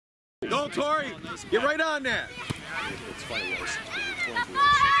Go, Tori! Get right on that!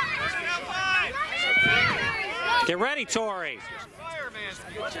 Get ready, Tori!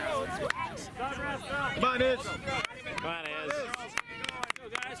 Come on, Iz! Come on, Iz.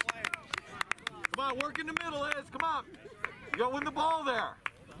 Come on, work in the middle, Iz! Come on! You gotta win the ball there!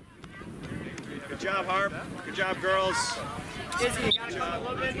 Good job, Harp. Good job, girls. Izzy, you gotta come a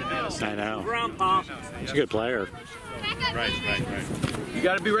little bit in the middle. I know. Ground, Paul. She's a good player. Right. You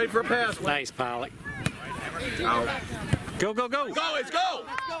gotta be ready for a pass. Nice, Polly. Out. Go! Go, Iz, go!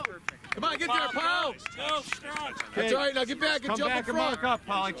 Come on, get there, Paul! Go strong. That's all right, now get back and jump in front. Mark up,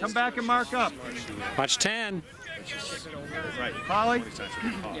 Polly. Come back and mark up. Watch 10. Right. Polly.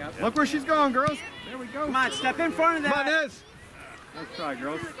 Look where she's going, girls. There we go. Come on, step in front of that. Come on, Iz! Nice try,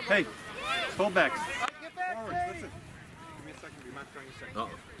 girls. Hey, fullbacks. Uh-oh.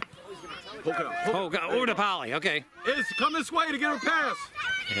 Poke it up. Oh, go over to Polly. Okay. Iz, come this way to get her pass.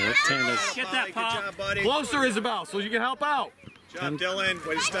 Yeah, that's 10 is. Get that, Paul. Good job, buddy. Closer, Isabel, so you can help out. Good job, Dylan.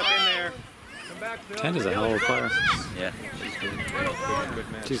 Way to step in there. 10 is a hell of a player. Yeah.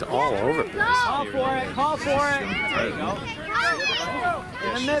 She's all over the place. Call for it. Call for it. There you go.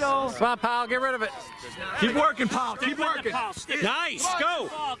 In the middle. Come on, Paul, get rid of it. Keep working, Paul. Keep working. Nice, go.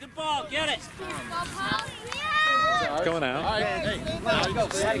 Good ball. Get it. It's going out. All right. Hey, Let's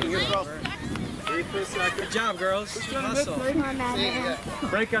go. Good job, girls. Hustle.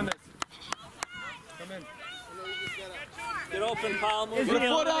 break on this. Come in. Get open, Paul. Move Put a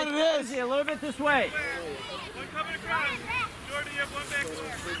foot on it, Iz. Izzy, a little bit this way.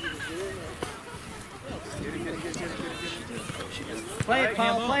 Play it,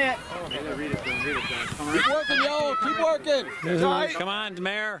 Paul. Play it. Keep working, yo. Keep working. Tight. Come on,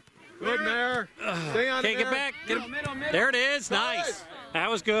 Mare. Good, Mare. Stay on Okay, it, get Mare. back. Get him. Middle. There it is. Nice. That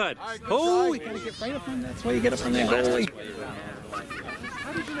was good. All right, good Oh, try. you gotta get right up on that. That's why you get up on that goalie.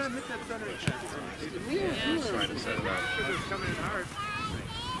 How did you not hit that center? Trying to set it up. It's coming in hard.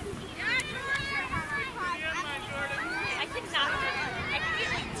 I could not. I could get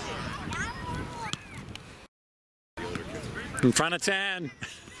like 2. In front of 10.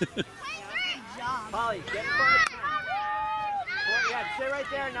 Polly, get in front of 10. Yeah, stay right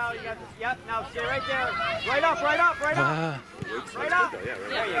there now. You got this. Yep, now stay right there. Right up. Right up. Right up.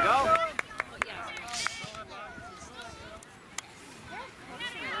 There you go.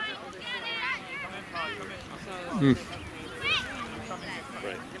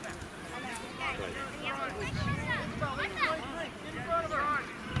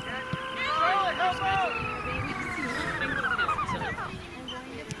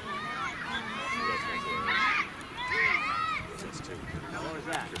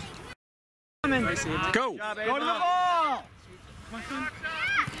 Go. Go to the ball. Oh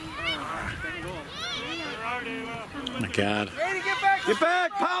my God. Ready to get back. Get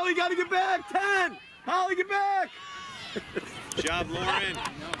back, Polly. Got to get back. 10. Polly, get back. Good job, Lauren.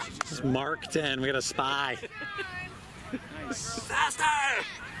 This is Mark 10. We got a spy. Faster.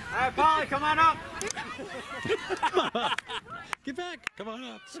 All right, Polly, come on up. Get back. Come on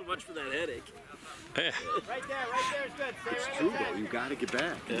up. So much for that headache. Yeah. Right there is good. Stay It's right true, there. though. You got to get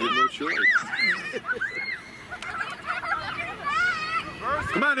back. You have no choice.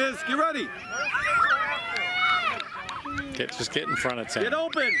 Come on, Iz. Get ready. Just get in front of 10. Get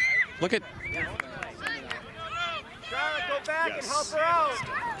open. Look at. Charlotte, go back and help her out.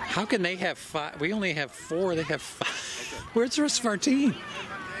 How can they have 5? We only have 4. They have 5. Where's the rest of our team?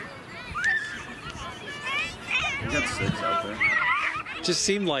 We got 6 out there. Just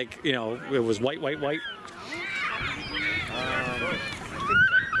seemed like, you know, it was white. Win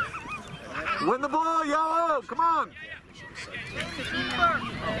the ball, yellow. Come on.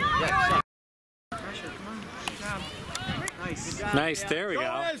 Nice. There we Go,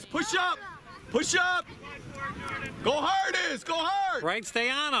 go. Iz. Push up. Push up. Go hard, Iz. Go hard. Right, stay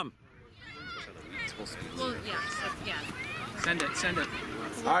on them. Well, yeah. Send it.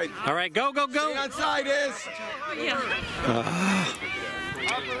 All right. All right, go. Stay outside, Iz.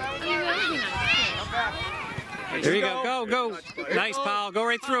 There you go. Go. Nice, Paul. Go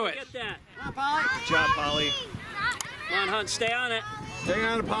right through it. Get that. Good job, Polly. Come on, Hunt. Stay on it. Stay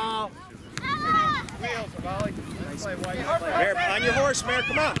on it, Paul. Mare, on your horse, Mare.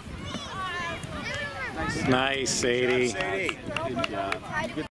 Come on. Nice, Sadie. Sadie.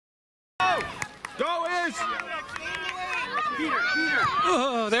 Go, Iz.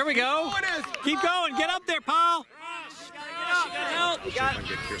 Oh, there we go. Go, Iz. Keep going. Get up there, Paul. You got it.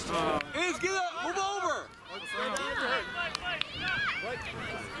 Iz, get up. Move over.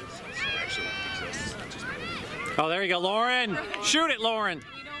 Oh, there you go, Lauren. Shoot it, Lauren.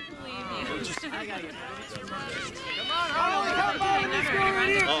 We don't believe you. I gotta get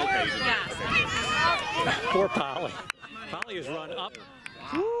Poor Polly. Polly has run up.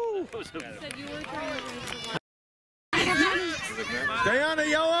 Woo. Stay on the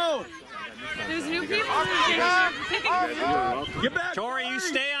yellow. There's new people. Get back. Tori, you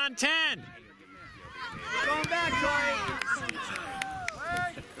stay on 10. Going back, Tori.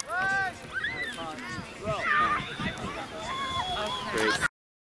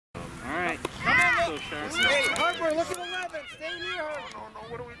 All right. Hey, Harper, look at 11. Stay near her.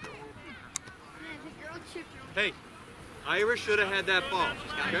 Hey, Ira should have had that ball.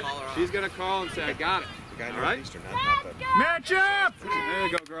 She's going to call and say, I got it. All right? Match up! There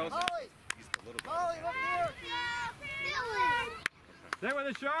you go, girls. Holly, look here. Stay with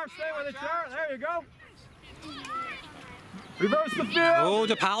it, Sharp. Stay with it, Sharp. There you go. Reverse the field. Oh,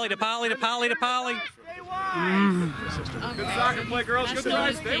 to Polly, to Polly, to Polly, to Polly. Stay wide. Good soccer play, girls. Good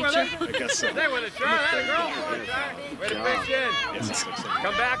try. Stay with it. I guess so. Stay with it, Sharp. There you go. Way to pitch in.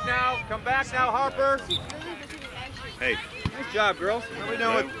 Come back now. Come back now, Harper. Hey. Nice job, girls. How are we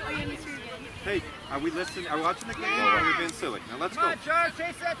doing? Hey, are we listening? Are we watching the game or are we being silly? Now let's go. Come on, Charles.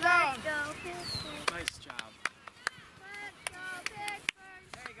 Chase that down. Nice job.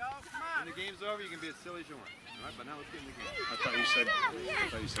 There you go. Come on. When the game's over, you can be as silly as you want. All right, but now let's get in the game. I thought you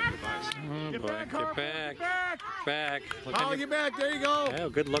said goodbyes. Oh, boy. Get back. Back. Look Polly, at get back. There you go. yeah,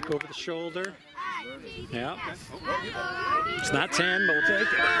 good look over the shoulder. Yeah. It's not 10, but we'll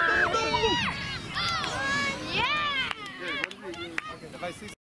take it. If I see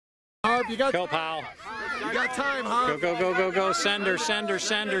Harp, you got Go, Powell. You got time, Go, Harp. go, go, go, go. Send her, send her,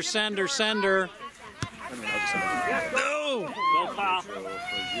 send her, send her, send her. No! Go, Pop.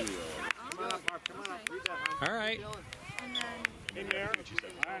 All right. Hey, Mayor. All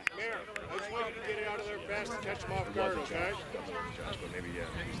right, Mayor. I just want you to get it out of there fast and catch them off guard, okay?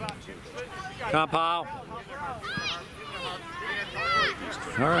 Come on, Powell.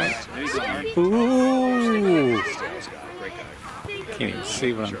 All right. Ooh. Can't even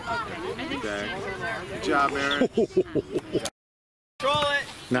see what I'm... Good job, Aaron. Control it.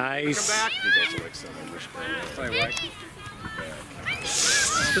 Nice.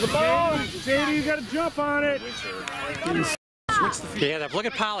 To the ball. Sadie, you got to jump on it. Yeah, look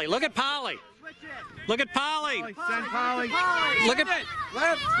at Polly. Look at Polly. Look at Polly. Send Polly. Look at...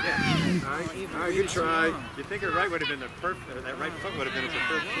 Left. Yeah. All right, good try. You think her right would have been the perfect, or that right foot would have been the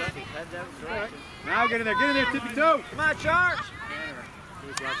perfect. Now get in there, tippy toe. Come on, Charles.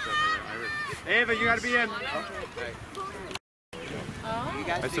 Ava, you got to be in.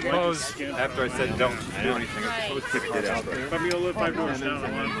 I suppose after I said don't do anything, I suppose Tippy did out there. Let me live 5 doors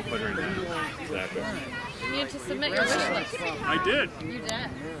down. Put her in there. Exactly. You need to submit your wish list. I did. You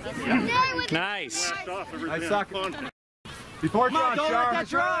did. Nice. Nice soccer. Before John, Don't let that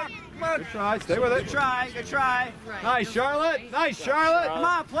drop. Come on. Good try. Stay with it. Good try. Good try. Nice, Charlotte. Nice, Charlotte. Come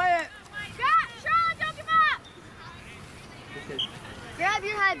on, play it. Charlotte, don't give up! Grab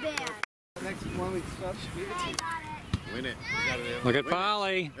your headband. Next 1 week stuff. Win it. Look at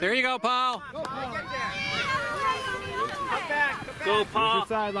Polly. There you go, Paul. Come back. Go, Paul. Use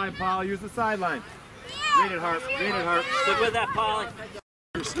the sideline, Paul. Use the sideline. Read it, Harp. Read it, Harp. Stick with that, Polly.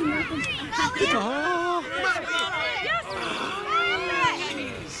 Oh.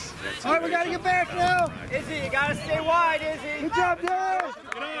 All right, we got to get back now. Izzy, you got to stay wide, Izzy. Good job, Dad.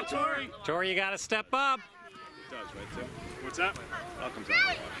 Get on, Tori. Tori, you got to step up. It does, right, Tim? What's that? All comes out.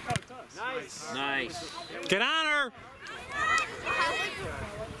 Oh, it does. Nice. Nice. Get on her.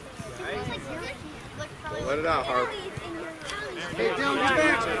 Let it out, Harp. Hey, Dylan,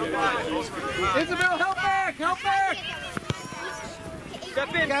 get back. Isabel, help back. Help back.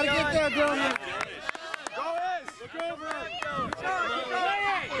 Step in. Got to get there, Dylan. Go, Iz. Look over it.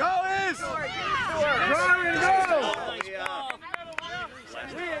 Go, Iz. Go.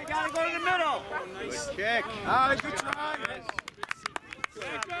 Leah, you got to go to the middle. Good kick. All right, good try.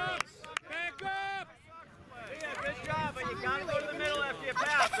 Back up. Back up. Leah, good job, but you got to go to the middle after you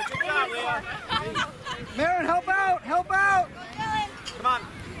pass. But good job, Leah. Marin, help out. Help out. Come on.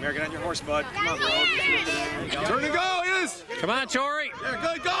 Marin, get on your horse, bud. Come on, bro. Turn to go, Iz. Come on, Tori. Yeah,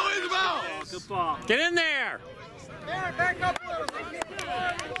 good. Go, Isabel. Good ball. Get in there. Marin, back up a little.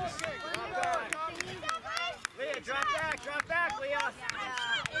 Leah, drop back, Leah.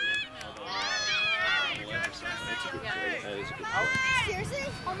 Seriously?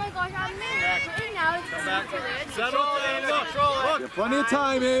 Oh my gosh, I'm mad. Now it's Settle down. Look. You have plenty of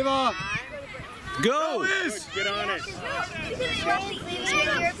time, Ava. Go. Iz. Get on it.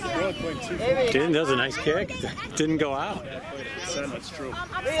 That was a nice kick. Didn't go out. That's true.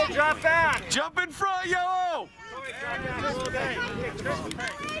 Leah, drop back. Jump in front, yellow.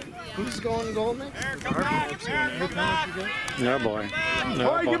 Who's going to goal next? Come back. No boy. No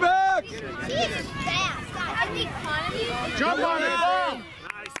Tori, boy. get back! She's fast. I think Connolly. Jump on it, ball.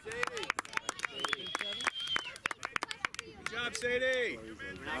 Nice, Sadie. Good job, Sadie.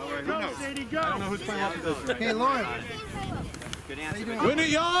 Go, Sadie, go. I don't know who's playing off of this right Hey, Lauren. Good answer. Win it,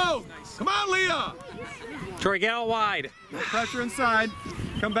 yo! Come on, Leah! Tori, get out wide. Pressure inside.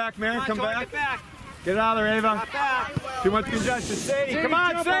 Come back, Maren. Come Tori, back. get back. Get it out of there, Ava. Get back. Too much congestion. Sadie, come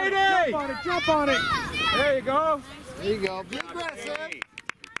on, jump Sadie! Jump on it, jump on it. There you go. There you go. Be aggressive.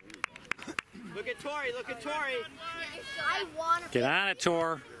 Look at Tori. Look at Tori. I want to. Get on it,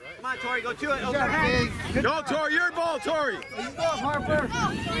 Tor. Come on, Tori. Go to it. Good Over job, her head. Big. Go, Tori, your ball, Tori! There you go, Harper.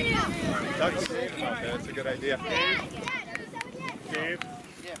 That's a good idea. Dave.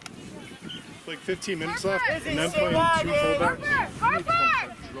 Like 15 minutes left, and then Stay playing wide, 2 Dave. fullbacks.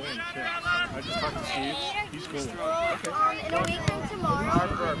 Harper! Rolling kicks. I just talked to Steve. He's cool. In a week from tomorrow.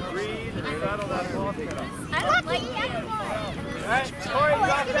 Harper, breathe and settle that ball. I don't like that. Right, Tori,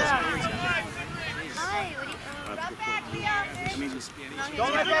 drop that. Hi, what do you drop that, Leah?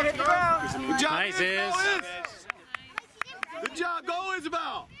 Don't let that hit the ground. Good job, Nice, Iz. Iz. Go, Iz. Good job, go,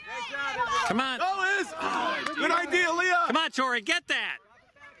 Isabel! Come on. Go, Iz! Oh, good idea, Leah! Come on, Tori, get that.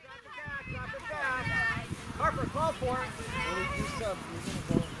 Harper, call for it.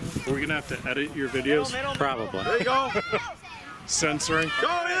 Are we going to have to edit your videos? Probably. There you go! Censoring?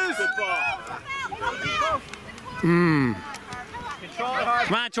 Go, Iz! Mmm. Control it, Harper.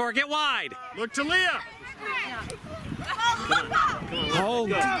 Come on, Tori, get wide. Look to Leah. Oh.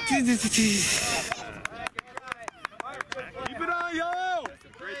 Keep it on, yo!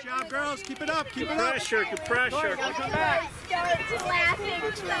 Great job, girls. Keep it up. Keep it up. Pressure, good pressure. Come back. Starts laughing. All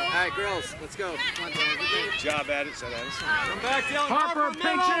right, girls, let's go. Come on, Good job at it. Come back, Dylan. Harper,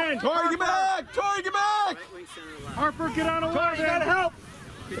 pinch in. Tori, get back! Tori, get back! Harper, get on a Tori, line. you gotta help.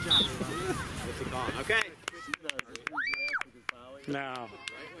 Okay. No.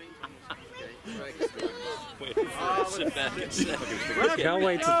 I'll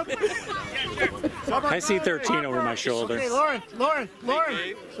wait. I see 13 over my shoulder. Hey, Lauren. Dave,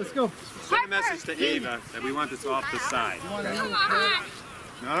 Let's go. send a message to Ava that we want this off the side.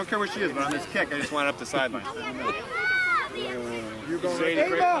 No, I don't care where she is, but on this kick, I just want it up the sideline. Sadie,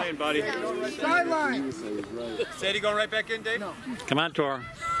 great playing, buddy. Sideline. Sadie going right back in, Dave? Come on, Tor.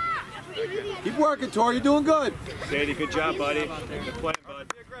 Keep working, Tori, you're doing good. Sadie, good job, buddy. Good playing, bud.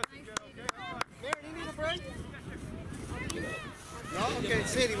 No? Okay,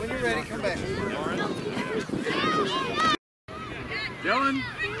 Sadie, when you're ready, come back. Dylan.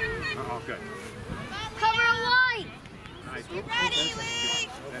 Oh, good. Cover a line. Nice. Get ready, Lee.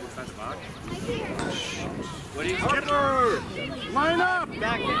 Inside the box. What do you Harper. Line up.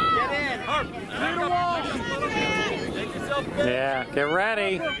 Back in. Get in. Harper. Clear the wall. Make yourself Yeah, get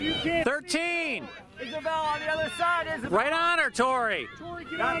ready. 13. Isabel on the other side. Isabel. Right on her, Tori. Tori,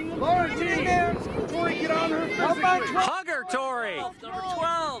 get on. Lauren, get in there. Tori, get on her. How about Hug her, Tori. Number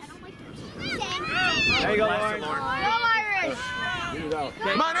 12. There you go, Lauren. Go Irish.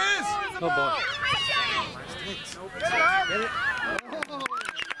 Come on, Iz! Oh, boy.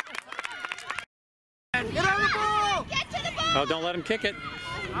 Get on the ball. Get to the ball. Oh, don't let him kick it.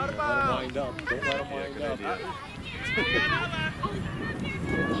 Out of bounds. Let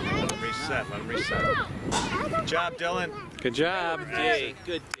him reset. Let him reset. Good job, Dylan. Good job. D.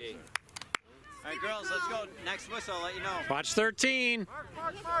 Good D. All right, girls, let's go. Next whistle, I'll let you know. Watch 13.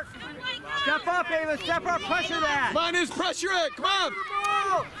 Step up, Ava. Step up. Pressure that. Come on, Iz, pressure it! Come on!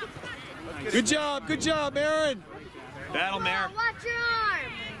 Good job, Aaron! Battle, Mare. Watch your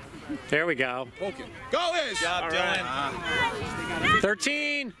arm. There we go. Okay. Go, Iz! Good job, Dylan.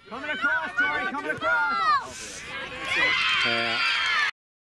 13. Coming across, Tori. Coming across. Yeah.